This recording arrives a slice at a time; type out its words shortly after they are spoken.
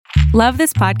Love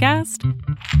this podcast?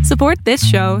 Support this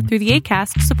show through the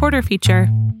Acast supporter feature.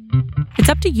 It's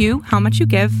up to you how much you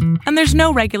give, and there's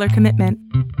no regular commitment.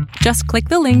 Just click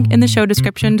the link in the show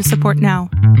description to support now.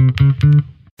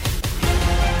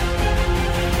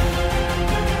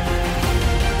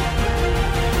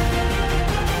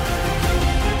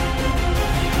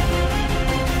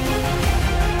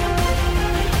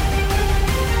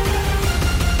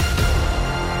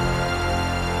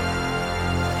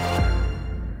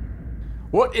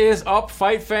 What is up,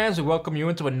 fight fans? We welcome you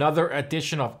into another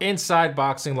edition of Inside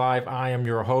Boxing Live. I am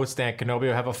your host, Dan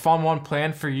Kenobi. I have a fun one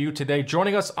planned for you today.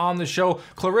 Joining us on the show,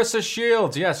 Claressa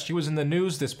Shields. Yes, she was in the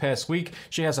news this past week.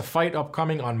 She has a fight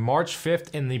upcoming on March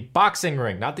 5th in the boxing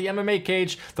ring, not the MMA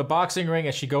cage, the boxing ring,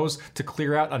 as she goes to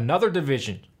clear out another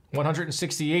division.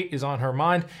 168 is on her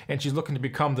mind, and she's looking to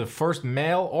become the first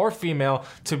male or female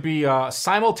to be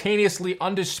simultaneously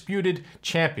undisputed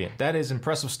champion. That is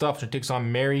impressive stuff. She takes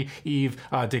on Mary-Eve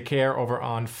Dicaire over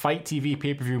on Fight TV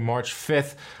pay-per-view March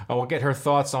 5th. We'll get her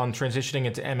thoughts on transitioning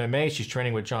into MMA. She's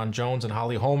training with John Jones and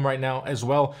Holly Holm right now, as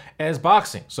well as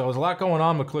boxing. So there's a lot going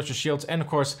on with Claressa Shields, and of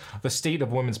course, the state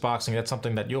of women's boxing. That's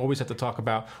something that you always have to talk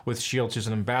about with Shields. She's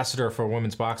an ambassador for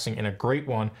women's boxing, and a great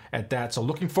one at that. So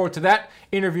looking forward to that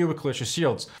interview with Claressa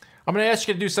Shields. I'm going to ask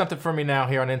you to do something for me now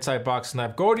here on Inside Boxing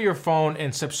Live. Go to your phone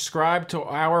and subscribe to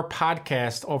our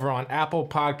podcast over on Apple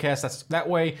Podcasts. That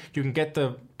way you can get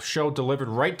the show delivered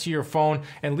right to your phone,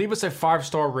 and leave us a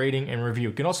 5-star rating and review.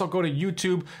 You can also go to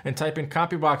YouTube and type in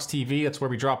CopyBox TV. That's where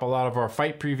we drop a lot of our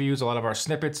fight previews, a lot of our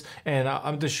snippets,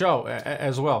 and the show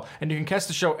as well. And you can catch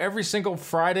the show every single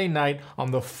Friday night on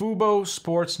the Fubo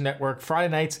Sports Network, Friday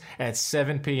nights at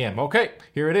 7 p.m. Okay,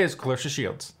 here it is, Claressa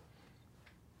Shields.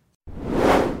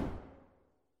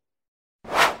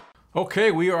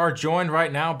 Okay, we are joined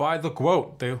right now by the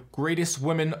GOAT, the greatest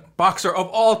women boxer of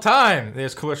all time.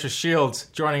 There's Claressa Shields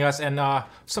joining us, and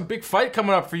some big fight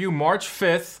coming up for you March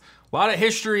 5th. A lot of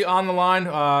history on the line.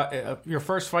 Your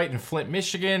first fight in Flint,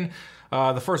 Michigan.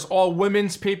 The first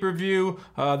all-women's pay-per-view,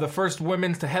 the first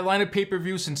women's to headline a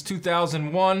pay-per-view since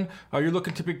 2001. You're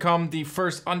looking to become the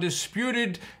first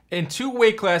undisputed in 2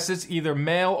 weight classes, either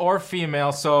male or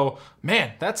female. So,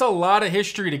 man, that's a lot of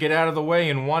history to get out of the way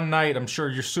in one night. I'm sure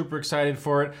you're super excited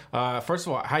for it. First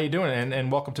of all, how you doing?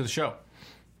 And welcome to the show.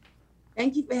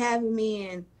 Thank you for having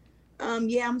me.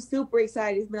 And yeah, I'm super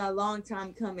excited. It's been a long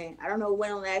time coming. I don't know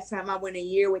when the last time I went a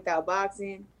year without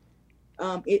boxing.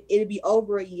 It'll be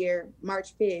over a year,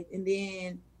 March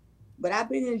 5th. But I've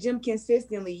been in the gym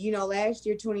consistently. You know, last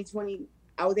year, 2020,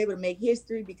 I was able to make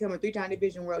history, become a 3-time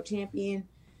division world champion.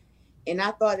 And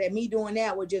I thought that me doing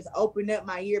that would just open up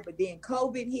my year. But then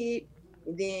COVID hit,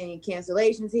 and then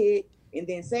cancellations hit, and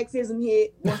then sexism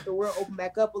hit once the world opened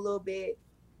back up a little bit.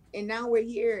 And now we're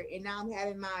here, and now I'm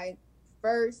having my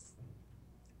first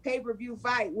pay-per-view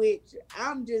fight, which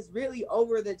I'm just really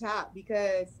over the top,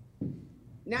 because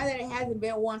now that it hasn't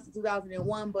been one since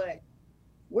 2001, but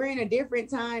we're in a different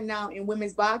time now in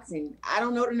women's boxing. I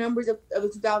don't know the numbers of the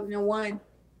 2001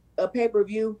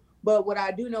 pay-per-view, but what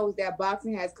I do know is that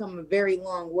boxing has come a very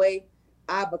long way.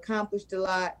 I've accomplished a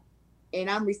lot, and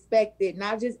I'm respected,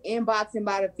 not just in boxing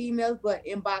by the females, but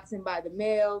in boxing by the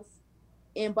males,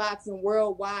 in boxing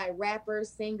worldwide, rappers,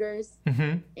 singers.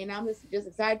 Mm-hmm. And I'm just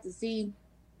excited to see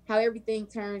how everything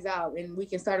turns out, and we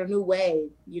can start a new wave.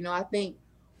 You know, I think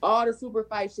all the super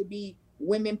fights should be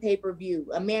women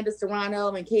pay-per-view. Amanda Serrano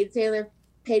and Katie Taylor,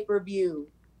 pay-per-view.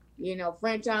 You know,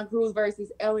 Franchon Cruz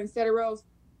versus Ellen Cederos,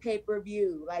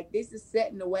 pay-per-view. Like, this is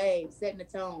setting the wave, setting the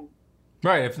tone.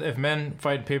 Right. If men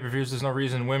fight pay-per-views, there's no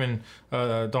reason women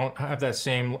don't have that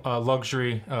same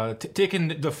luxury.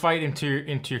 Taking the fight into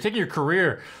taking your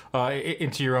career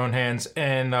into your own hands.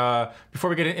 And before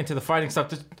we get into the fighting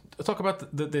stuff, talk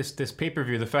about this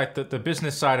pay-per-view, the fact that the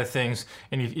business side of things,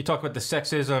 and you talked about the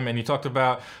sexism, and you talked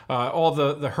about all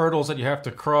the hurdles that you have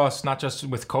to cross, not just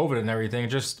with COVID and everything,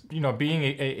 just, you know, being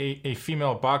a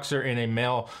female boxer in a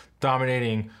male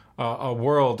dominating a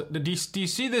world. Do you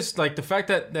see this, like the fact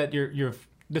that you're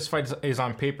this fight is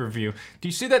on pay-per-view? Do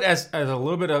you see that as a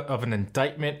little bit of an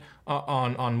indictment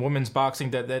on women's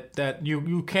boxing, that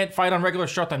you can't fight on regular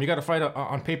Showtime, you got to fight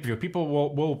on pay-per-view? People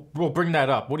will bring that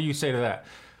up. What do you say to that?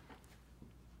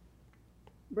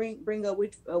 Bring up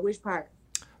which part?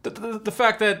 The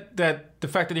fact that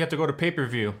you have to go to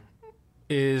pay-per-view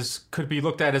could be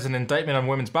looked at as an indictment on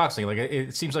women's boxing. Like,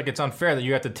 it seems like it's unfair that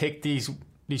you have to take these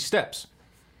steps.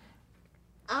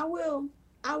 I will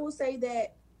say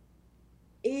that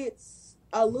it's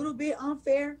a little bit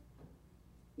unfair,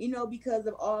 you know, because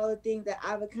of all the things that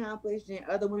I've accomplished and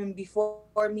other women before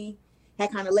me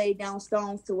had kind of laid down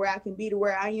stones to where I can be to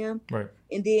where I am. Right.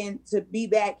 And then to be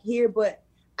back here. But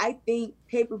I think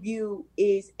pay-per-view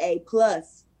is a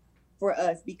plus for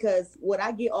us, because what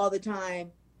I get all the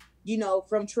time, you know,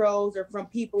 from trolls or from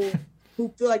people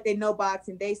who feel like they know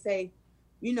boxing, they say,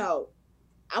 you know,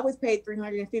 I was paid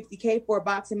 $350K for a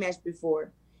boxing match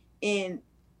before. And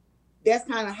that's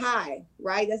kind of high,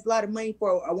 right? That's a lot of money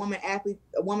for a woman athlete,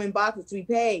 a woman boxer to be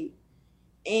paid.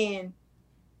 And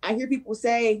I hear people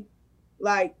say,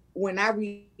 like, when I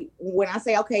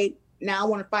say, okay, now I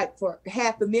want to fight for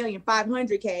 $500,000,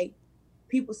 $500K,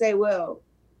 people say, well,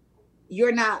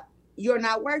 you're not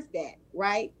worth that,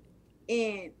 right?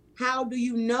 And how do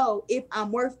you know if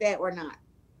I'm worth that or not?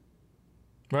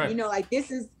 Right. You know, like this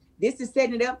is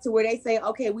setting it up to where they say,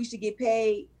 okay, we should get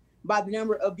paid by the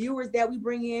number of viewers that we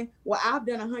bring in. Well, I've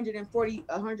done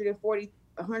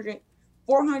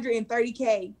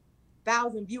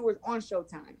 430,000 viewers on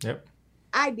Showtime. Yep.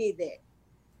 I did that.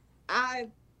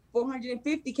 I've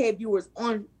 450K viewers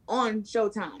on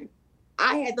Showtime.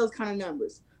 I had those kind of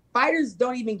numbers. Fighters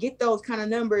don't even get those kind of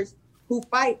numbers who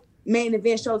fight main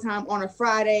event Showtime on a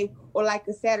Friday or like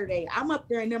a Saturday. I'm up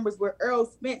there in numbers with Earl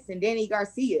Spence and Danny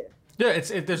Garcia. Yeah,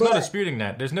 there's no disputing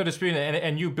that. There's no disputing it,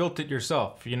 and you built it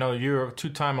yourself. You know, you're a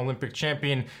two-time Olympic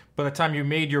champion. By the time you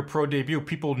made your pro debut,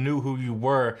 people knew who you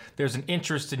were. There's an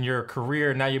interest in your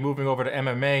career. Now you're moving over to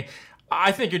MMA.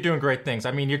 I think you're doing great things.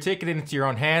 I mean, you're taking it into your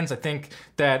own hands. I think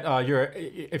that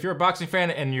if you're a boxing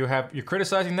fan and you're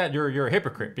criticizing that, you're a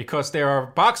hypocrite, because there are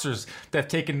boxers that have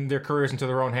taken their careers into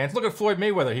their own hands. Look at Floyd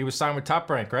Mayweather. He was signed with Top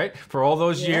Rank, right, for all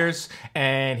those years,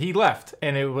 and he left.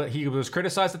 And he was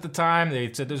criticized at the time.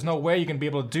 They said there's no way you can be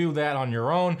able to do that on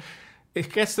your own.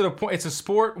 It gets to the point, it's a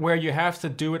sport where you have to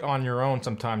do it on your own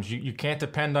sometimes. You can't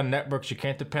depend on networks. You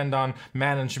can't depend on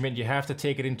management. You have to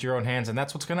take it into your own hands, and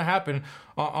that's what's going to happen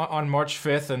on March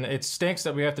 5th. And it stinks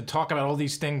that we have to talk about all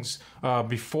these things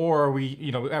before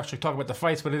we actually talk about the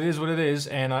fights, but it is what it is,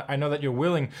 and I know that you're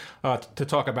willing to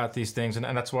talk about these things, and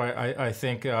that's why I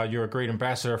think you're a great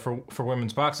ambassador for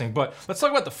women's boxing. But let's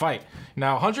talk about the fight.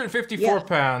 Now, 154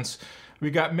 pounds. We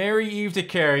got Mary-Eve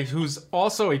DeCarey, who's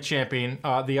also a champion,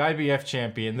 the IBF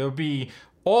champion. There'll be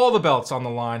all the belts on the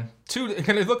line.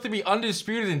 They look to be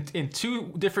undisputed in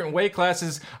two different weight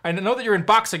classes. I know that you're in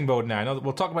boxing mode now. I know that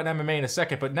we'll talk about MMA in a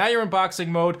second, but now you're in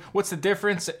boxing mode. What's the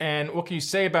difference, and what can you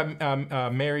say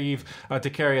about Mary-Eve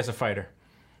DeCarey as a fighter?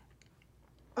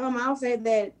 I'll say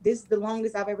that this is the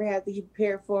longest I've ever had to get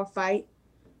prepared for a fight.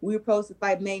 We were supposed to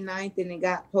fight May 9th, and it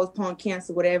got postponed,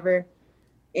 canceled, whatever.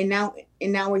 And now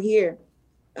we're here.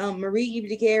 Marie-Eve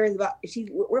DeCarey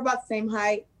we're about the same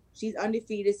height. She's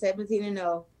undefeated,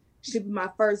 17-0. She'll be my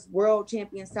first world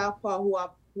champion southpaw who I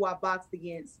boxed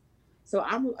against. So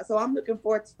I'm looking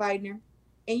forward to fighting her.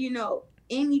 And you know,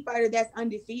 any fighter that's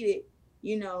undefeated,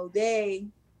 you know, they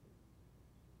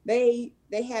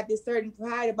have this certain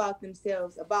pride about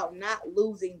themselves, about not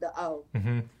losing the O.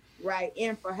 Mm-hmm. Right?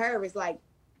 And for her, it's like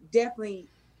definitely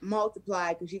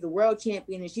multiplied, because she's a world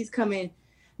champion and she's coming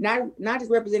not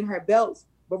just representing her belts,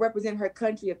 but represent her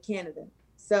country of Canada.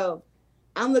 So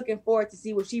I'm looking forward to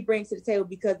see what she brings to the table,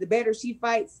 because the better she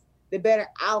fights, the better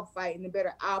I'll fight and the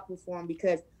better I'll perform,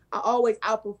 because I always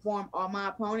outperform all my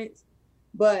opponents.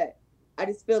 But I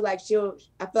just feel like she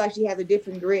has a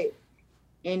different grit.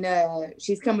 And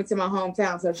she's coming to my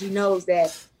hometown, so she knows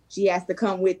that she has to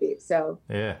come with it. So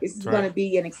this is going to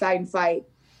be an exciting fight.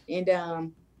 And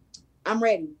I'm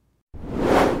ready.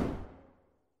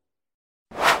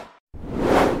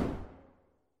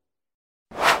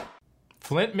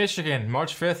 Flint, Michigan,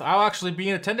 March 5th. I'll actually be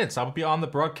in attendance. I'll be on the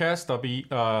broadcast. I'll be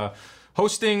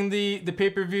hosting the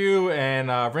pay-per-view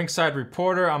and ringside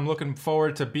reporter. I'm looking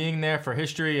forward to being there for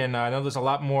history, and I know there's a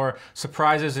lot more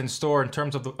surprises in store in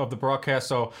terms of the broadcast,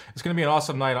 so it's going to be an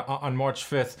awesome night on March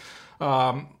 5th.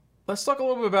 Let's talk a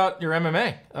little bit about your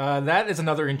MMA. That is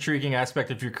another intriguing aspect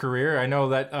of your career. I know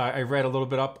that I read a little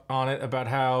bit up on it about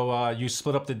how you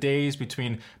split up the days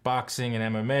between boxing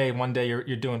and MMA. One day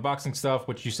you're doing boxing stuff,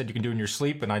 which you said you can do in your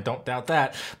sleep, and I don't doubt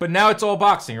that. But now it's all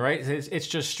boxing, right? It's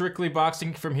just strictly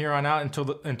boxing from here on out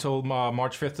until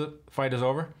March 5th the fight is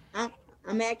over?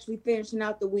 I'm actually finishing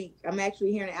out the week. I'm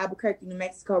actually here in Albuquerque, New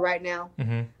Mexico right now.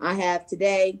 Mm-hmm. I have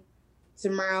today,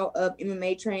 tomorrow of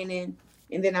MMA training,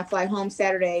 and then I fly home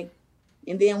Saturday.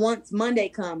 And then once Monday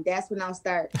comes, that's when I'll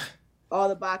start all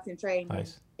the boxing training.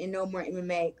 Nice. And no more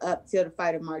MMA up till the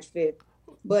fight of March 5th.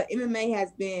 But MMA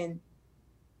has been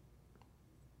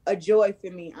a joy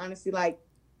for me, honestly. Like,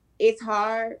 it's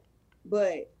hard,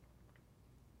 but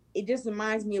it just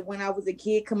reminds me of when I was a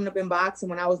kid coming up in boxing,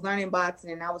 when I was learning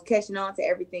boxing and I was catching on to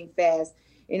everything fast.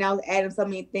 And I was adding so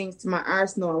many things to my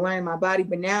arsenal and learning my body.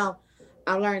 But now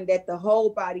I learned that the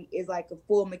whole body is like a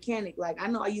full mechanic. Like, I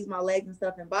know I use my legs and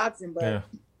stuff in boxing, but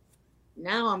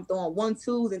Now I'm throwing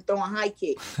 1-2s and throwing high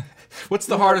kicks. What's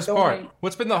the hardest part?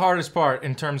 What's been the hardest part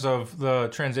in terms of the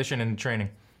transition and training?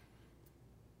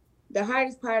 The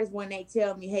hardest part is when they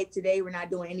tell me, hey, today we're not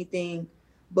doing anything,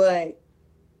 but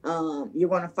you're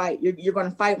going to fight. You're going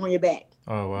to fight on your back.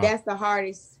 Oh, wow. That's the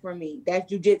hardest for me. That's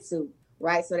jiu-jitsu,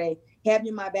 right? So they have me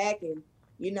in my back and,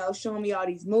 showing me all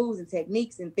these moves and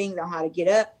techniques and things on how to get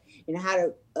up and how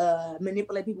to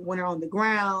manipulate people when they're on the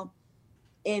ground.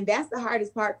 And that's the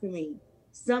hardest part for me.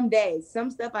 Some days, some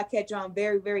stuff I catch on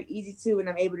very, very easy to, and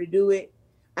I'm able to do it.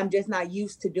 I'm just not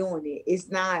used to doing it. It's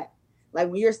not like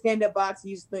when you're a stand-up boxer,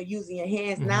 you're still using your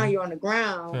hands. Mm-hmm. Now you're on the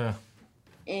ground. Yeah.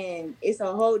 And it's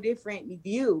a whole different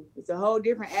view. It's a whole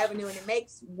different avenue. And it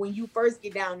makes, when you first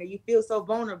get down there, you feel so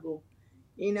vulnerable,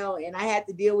 and I had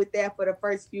to deal with that for the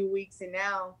first few weeks. And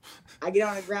now I get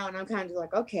on the ground and I'm kind of just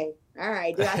like, okay, all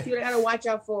right, do I see what I got to watch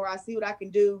out for? I see what I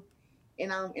can do.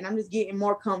 And I'm just getting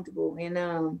more comfortable.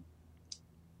 And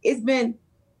it's been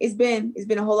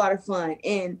a whole lot of fun.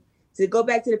 And to go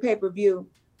back to the pay-per-view,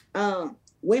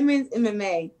 women's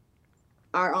MMA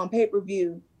are on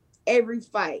pay-per-view every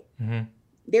fight. Mm-hmm.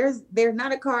 There's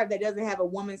not a card that doesn't have a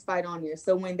woman's fight on there.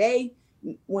 So when they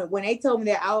told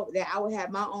me that I would have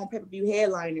my own pay-per-view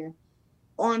headliner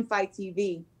on Fight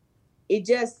TV, it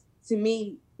just, to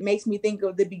me, makes me think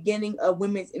of the beginning of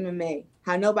women's MMA.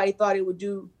 How nobody thought it would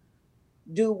do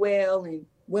well and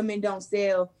women don't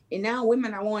sell. And now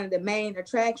women are one of the main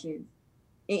attractions.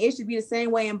 And it should be the same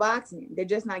way in boxing. They're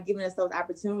just not giving us those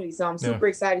opportunities. So I'm super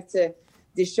excited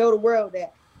to show the world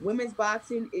that women's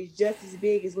boxing is just as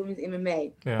big as women's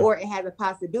MMA, or it has a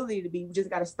possibility to be. We just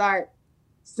got to start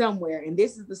somewhere, and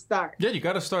this is the start. Yeah, you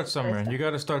got to start somewhere.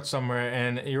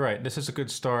 And you're right. This is a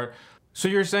good start. So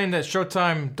you're saying that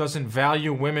Showtime doesn't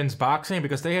value women's boxing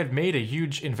because they had made a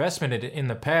huge investment in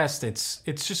the past. It's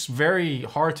just very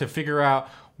hard to figure out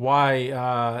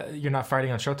why you're not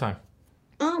fighting on Showtime.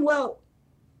 Well,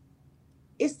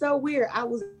 it's so weird. I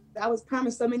was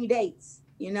promised so many dates,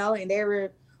 and they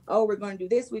were, oh, we're going to do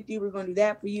this with you. We're going to do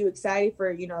that for you. Excited for,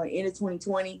 end of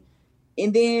 2020.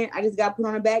 And then I just got put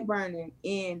on a back burner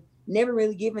and never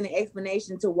really given an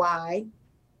explanation to why.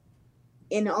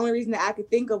 And the only reason that I could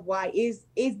think of why is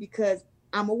because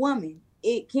I'm a woman.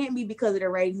 It can't be because of the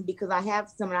ratings, because I have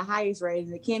some of the highest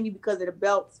ratings. It can't be because of the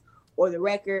belts or the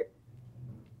record.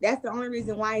 That's the only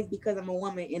reason why, is because I'm a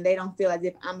woman and they don't feel as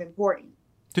if I'm important.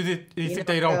 Do you think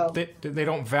they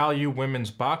don't value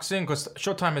women's boxing? Because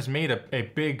Showtime has made a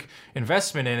big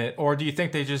investment in it, or do you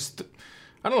think they just,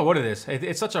 I don't know what it is.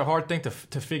 It's such a hard thing to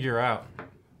figure out.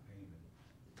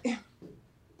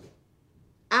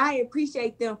 I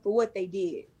appreciate them for what they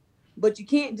did, but you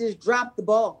can't just drop the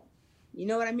ball. You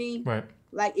know what I mean? Right.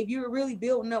 Like, if you were really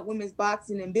building up women's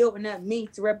boxing and building up me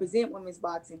to represent women's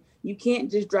boxing, you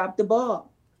can't just drop the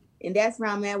ball. And that's where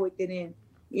I'm at with it. And,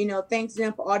 thanks to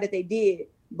them for all that they did.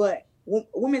 But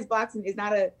women's boxing is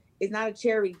not a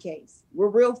charity case. We're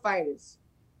real fighters,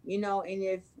 and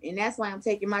that's why I'm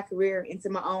taking my career into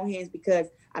my own hands, because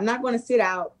I'm not going to sit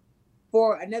out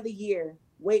for another year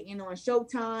waiting on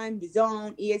Showtime, The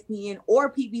Zone, ESPN,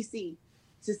 or PBC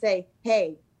to say,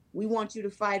 hey, we want you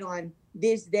to fight on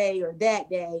this day or that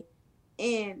day,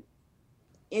 and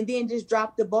then just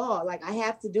drop the ball. Like, I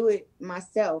have to do it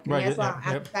myself. And that's why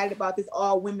I'm excited about this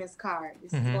all women's card.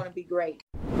 This is going to be great.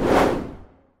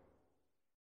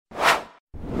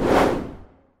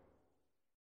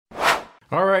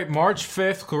 All right, March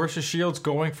 5th, Claressa Shields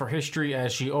going for history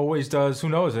as she always does. Who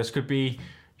knows? This could be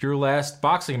your last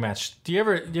boxing match. Do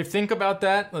you think about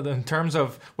that in terms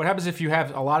of what happens if you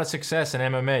have a lot of success in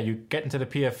MMA? You get into the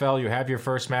PFL, you have your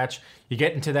first match, you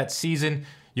get into that season,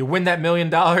 you win that $1 million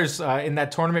in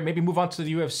that tournament, maybe move on to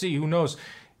the UFC. Who knows?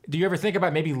 Do you ever think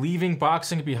about maybe leaving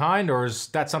boxing behind, or is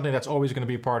that something that's always going to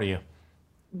be a part of you?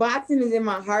 Boxing is in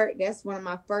my heart. That's one of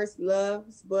my first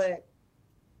loves, but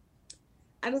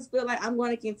I just feel like I'm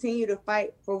going to continue to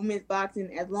fight for women's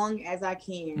boxing as long as I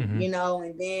can,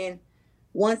 and then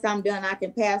once I'm done, I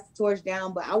can pass the torch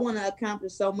down. But I want to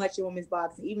accomplish so much in women's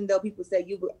boxing. Even though people say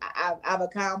I've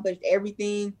accomplished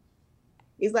everything,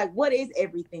 it's like, what is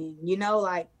everything?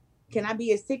 Like, can I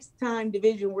be a 6-time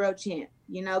division world champ?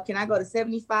 Can I go to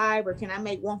 75, or can I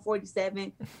make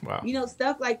 147? Wow.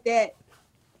 Stuff like that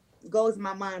goes in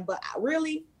my mind. But I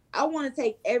want to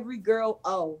take every girl.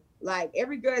 Like,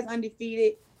 every girl is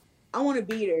undefeated. I want to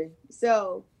beat her.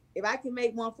 So if I can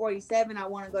make 147, I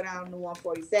want to go down to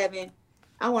 147.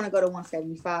 I want to go to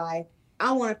 175.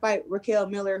 I want to fight Raquel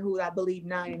Miller, who I believe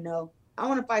 9-0. I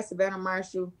want to fight Savannah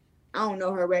Marshall. I don't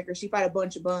know her record. She fought a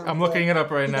bunch of bums. I'm looking it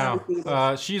up right now.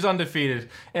 Undefeated. She's undefeated.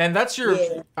 And that's your...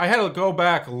 Yeah. I had to go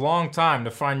back a long time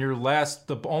to find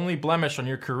the only blemish on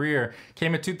your career.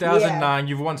 Came in 2009.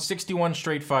 You've won 61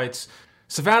 straight fights.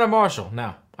 Savannah Marshall.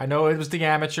 Now, I know it was the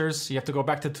amateurs. You have to go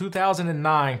back to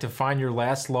 2009 to find your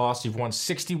last loss. You've won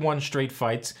 61 straight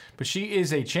fights. But she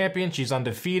is a champion. She's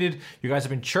undefeated. You guys have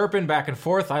been chirping back and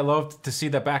forth. I love to see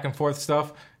that back and forth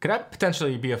stuff. Could that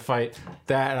potentially be a fight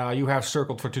that you have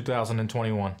circled for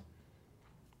 2021?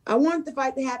 I wanted the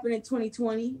fight to happen in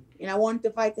 2020, and I wanted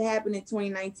the fight to happen in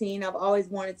 2019. I've always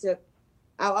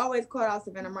called out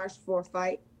Savannah Marshall for a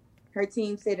fight. Her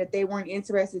team said that they weren't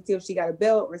interested until she got a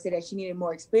belt, or said that she needed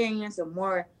more experience or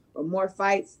more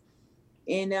fights.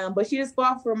 And but she just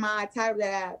fought for my title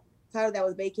that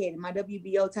was vacated, my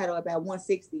WBO title at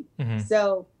 160. Mm-hmm.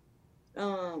 So,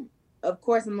 of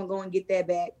course, I'm gonna go and get that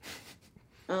back.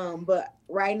 But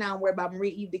right now I'm worried about Marie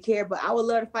Eve DeCare, but I would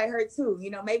love to fight her too.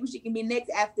 You know, maybe she can be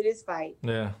next after this fight.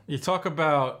 Yeah. You talk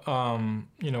about,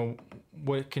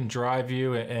 what can drive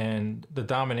you and the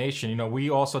domination. You know,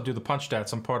 we also do the punch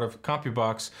stats. I'm part of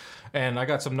CompuBox, and I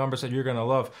got some numbers that you're going to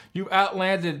love. You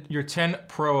outlanded your 10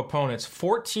 pro opponents,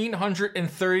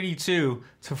 1,432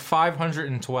 to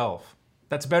 512.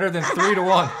 That's better than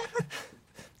 3-1.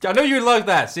 I know you love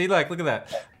that. See, look at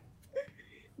that.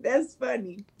 That's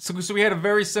funny. So we had a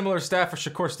very similar stat for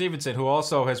Shakur Stevenson, who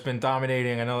also has been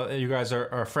dominating. I know you guys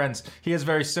are friends. He has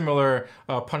very similar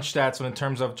punch stats in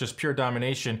terms of just pure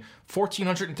domination.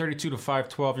 1,432 to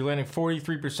 512. You're landing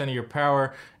 43% of your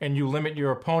power, and you limit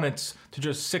your opponents to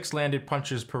just 6 landed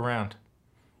punches per round.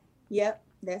 Yep,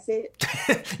 that's it.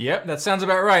 Yep, that sounds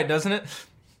about right, doesn't it?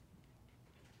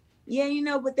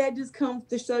 Yeah, but that just comes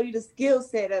to show you the skill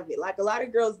set of it. Like, a lot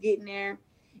of girls get in there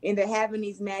and they're having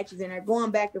these matches and they're going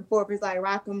back and forth. It's like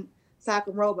rock'em,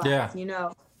 sock'em robots,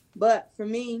 But for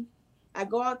me, I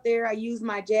go out there, I use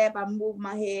my jab, I move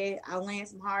my head, I land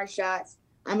some hard shots.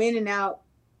 I'm in and out,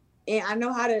 and I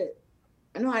know how to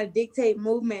dictate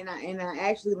movement, and I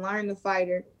actually learn the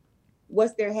fighter,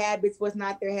 what's their habits, what's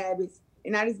not their habits,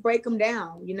 and I just break them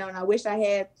down, And I wish I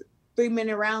had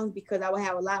 3-minute rounds because I would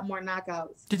have a lot more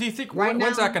knockouts. Did you think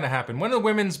when's that going to happen? When are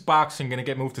women's boxing going to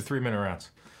get moved to 3-minute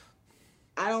rounds?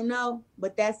 I don't know,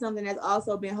 but that's something that's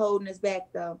also been holding us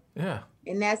back, though. Yeah.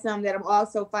 And that's something that I'm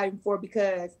also fighting for,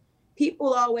 because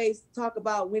people always talk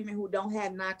about women who don't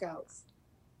have knockouts,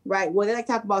 right? Well, they like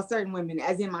to talk about certain women,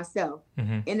 as in myself.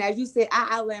 Mm-hmm. And as you said, I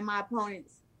outland my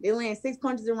opponents. They land 6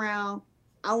 punches around.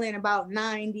 I land about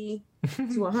 90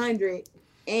 to 100.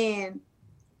 And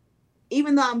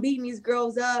even though I'm beating these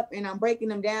girls up and I'm breaking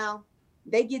them down,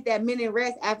 they get that minute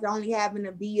rest after only having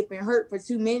to be up and hurt for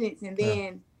 2 minutes, and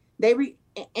then they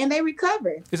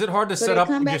recover. Is it hard to set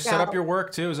up your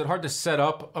work too? Is it hard to set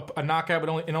up a knockout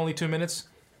in only 2 minutes?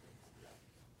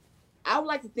 I would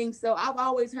like to think so. I've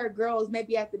always heard girls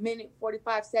maybe at the minute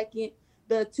 45 second,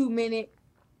 the 2 minute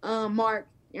mark,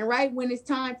 and right when it's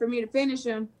time for me to finish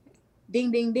them,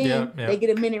 ding ding ding, they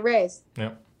get a minute rest.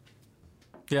 Yep.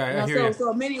 Yeah, I hear you.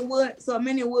 So a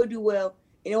minute would do well,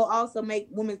 and it will also make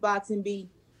women's boxing be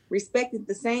respected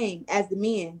the same as the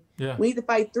men. Yeah. We need to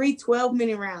fight 3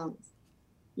 12-minute rounds.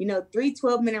 3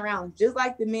 12-minute rounds, just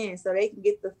like the men, so they can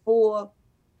get the full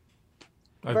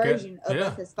version of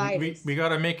us as fighters. We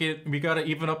gotta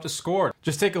even up the score.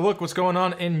 Just take a look what's going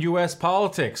on in U.S.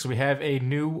 politics. We have a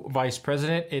new vice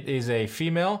president. It is a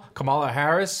female, Kamala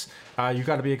Harris. You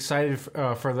got to be excited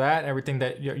for that, everything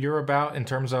that you're about in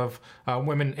terms of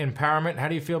women empowerment. How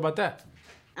do you feel about that?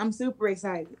 I'm super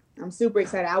excited.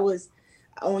 I was,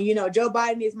 Joe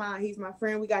Biden is he's my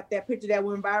friend. We got that picture that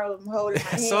went viral of him holding my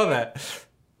hand. I saw that.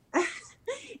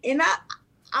 And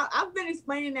I've been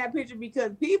explaining that picture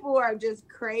because people are just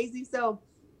crazy. So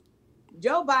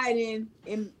Joe Biden,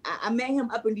 and I met him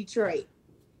up in Detroit,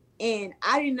 and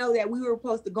I didn't know that we were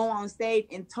supposed to go on stage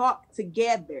and talk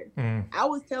together. I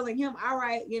was telling him, all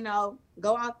right,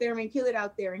 go out there and kill it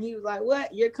out there. And he was like,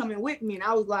 what? You're coming with me? And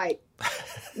I was like,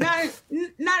 not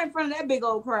in front of that big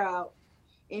old crowd.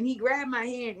 And he grabbed my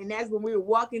hand, and that's when we were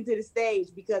walking to the stage,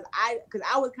 because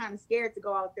I was kind of scared to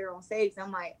go out there on stage.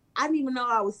 I'm like, I didn't even know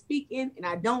I was speaking, and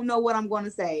I don't know what I'm going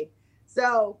to say.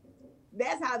 So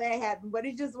that's how that happened. But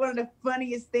it's just one of the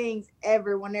funniest things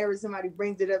ever whenever somebody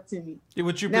brings it up to me.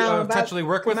 Would you potentially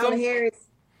work with them? Harris,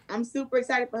 I'm super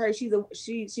excited for her. She's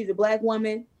a Black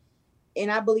woman, and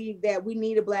I believe that we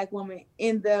need a Black woman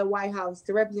in the White House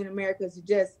to represent America,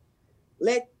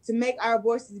 to make our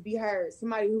voices be heard.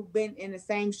 Somebody who's been in the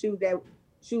same shoes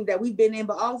that we've been in,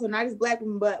 but also not just Black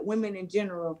women, but women in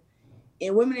general.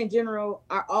 And women in general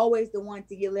are always the ones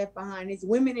to get left behind. It's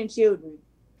women and children.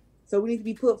 So we need to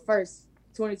be put first.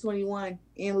 2021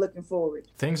 and looking forward.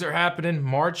 Things are happening.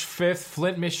 March 5th,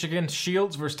 Flint, Michigan,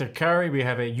 Shields versus Takari. We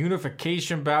have a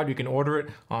unification bout. You can order it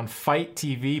on Fight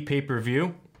TV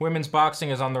pay-per-view. Women's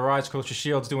boxing is on the rise. Claressa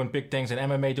Shields doing big things in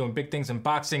MMA, doing big things in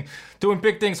boxing, doing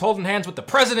big things, holding hands with the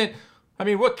president. I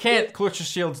mean, what can't Claressa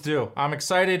Shields do? I'm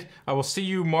excited. I will see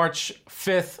you March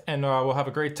 5th, and we'll have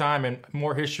a great time, and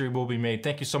more history will be made.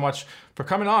 Thank you so much for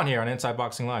coming on here on Inside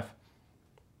Boxing Live.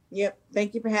 Yep.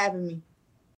 Thank you for having me.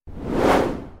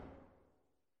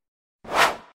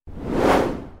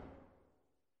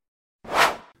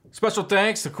 Special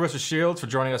thanks to Claressa Shields for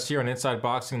joining us here on Inside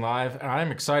Boxing Live. And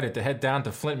I'm excited to head down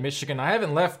to Flint, Michigan. I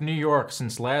haven't left New York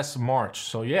since last March.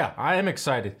 So yeah, I am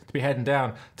excited to be heading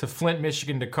down to Flint,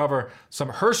 Michigan to cover some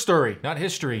her story, not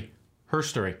history, her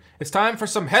story. It's time for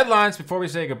some headlines before we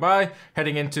say goodbye.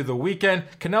 Heading into the weekend,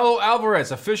 Canelo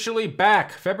Alvarez officially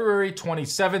back February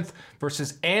 27th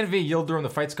versus Anvi Yildirim. The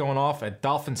fight's going off at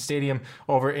Dolphin Stadium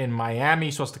over in Miami.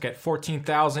 Supposed to get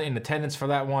 14,000 in attendance for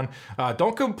that one.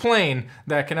 Don't complain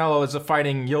that Canelo is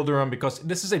fighting Yildirim because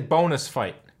this is a bonus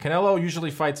fight. Canelo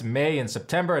usually fights May and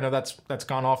September. I know that's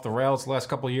gone off the rails the last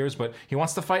couple of years, but he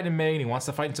wants to fight in May and he wants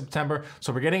to fight in September.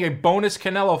 So we're getting a bonus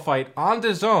Canelo fight on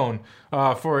DAZN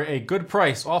for a good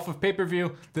price off of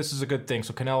pay-per-view. This is a good thing.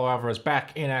 So Canelo Alvarez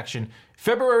back in action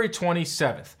February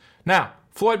 27th. Now,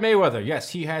 Floyd Mayweather, yes,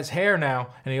 he has hair now,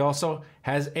 and he also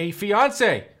has a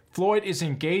fiance. Floyd is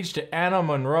engaged to Anna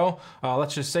Monroe.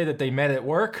 Let's just say that they met at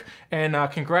work, and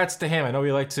congrats to him. I know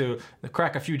we like to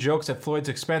crack a few jokes at Floyd's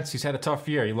expense. He's had a tough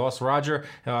year. He lost Roger.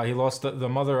 He lost the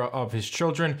mother of his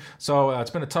children. So it's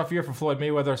been a tough year for Floyd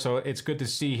Mayweather, so it's good to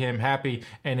see him happy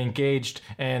and engaged,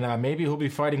 and maybe he'll be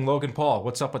fighting Logan Paul.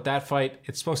 What's up with that fight?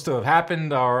 It's supposed to have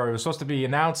happened, or it was supposed to be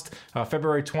announced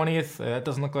February 20th. That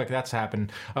doesn't look like that's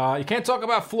happened. You can't talk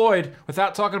about Floyd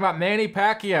without talking about Manny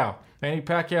Pacquiao. Manny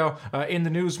Pacquiao in the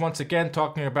news once again,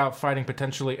 talking about fighting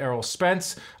potentially Errol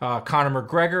Spence. Conor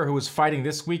McGregor, who is fighting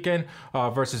this weekend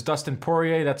versus Dustin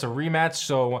Poirier. That's a rematch.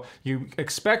 So you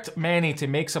expect Manny to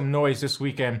make some noise this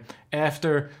weekend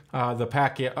after the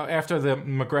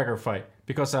McGregor fight.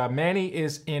 Because Manny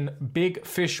is in big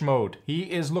fish mode. He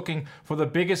is looking for the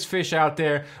biggest fish out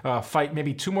there, fight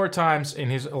maybe 2 more times in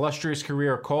his illustrious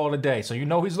career, call it a day. So you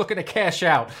know he's looking to cash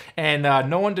out, and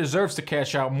no one deserves to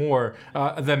cash out more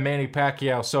than Manny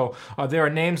Pacquiao. So there are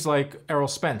names like Errol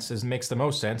Spence, as makes the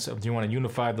most sense if you want to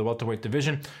unify the welterweight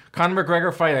division. Conor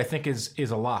McGregor fight, I think, is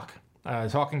a lock.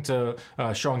 Talking to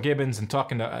Sean Gibbons and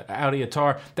talking to Audi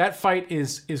Attar, that fight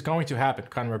is going to happen,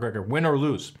 Conor McGregor, win or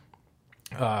lose.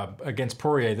 Against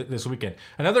Poirier this weekend.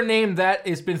 Another name that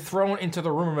has been thrown into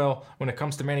the rumor mill when it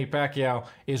comes to Manny Pacquiao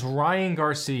is Ryan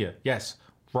Garcia. Yes,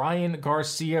 Ryan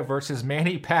Garcia versus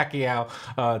Manny Pacquiao,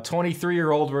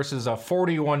 23-year-old versus a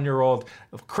 41-year-old.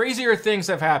 Crazier things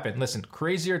have happened. Listen,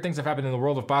 crazier things have happened in the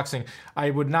world of boxing. I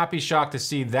would not be shocked to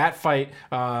see that fight,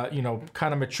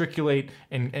 kind of matriculate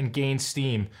and gain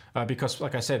steam because,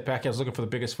 like I said, Pacquiao's looking for the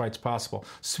biggest fights possible.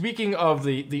 Speaking of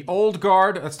the old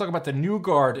guard, let's talk about the new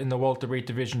guard in the welterweight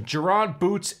division. Gerard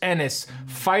Boots Ennis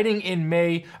fighting in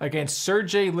May against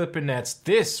Sergey Lipinets.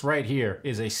 This right here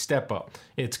is a step up.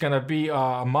 It's going to be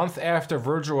a month after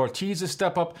Virgil Ortiz's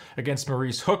step up against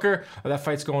Maurice Hooker. That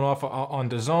fight's going off on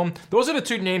DAZN. Those are the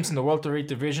 2 names in the welterweight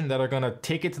division that are going to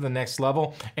take it to the next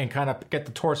level and kind of get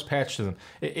the torch patched to them.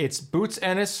 It's Boots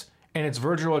Ennis and it's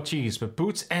Virgil Ortiz. But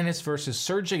Boots Ennis versus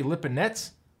Sergey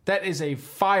Lipinets, that is a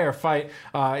fire fight.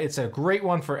 It's a great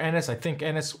one for Ennis. I think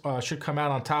Ennis should come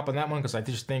out on top on that one because I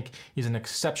just think he's an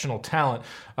exceptional talent.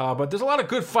 But there's a lot of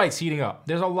good fights heating up.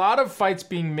 There's a lot of fights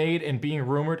being made and being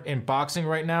rumored in boxing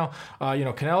right now.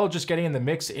 Canelo just getting in the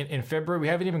mix in February. We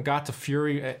haven't even got to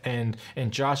Fury and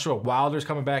Joshua. Wilder's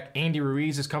coming back. Andy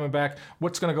Ruiz is coming back.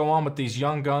 What's going to go on with these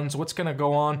young guns? What's going to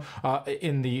go on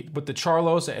with the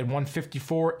Charlos at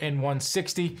 154 and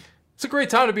 160? It's a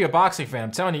great time to be a boxing fan.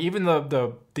 I'm telling you, even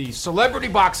the celebrity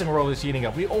boxing world is heating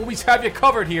up. We always have you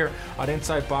covered here on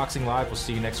Inside Boxing Live. We'll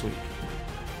see you next week.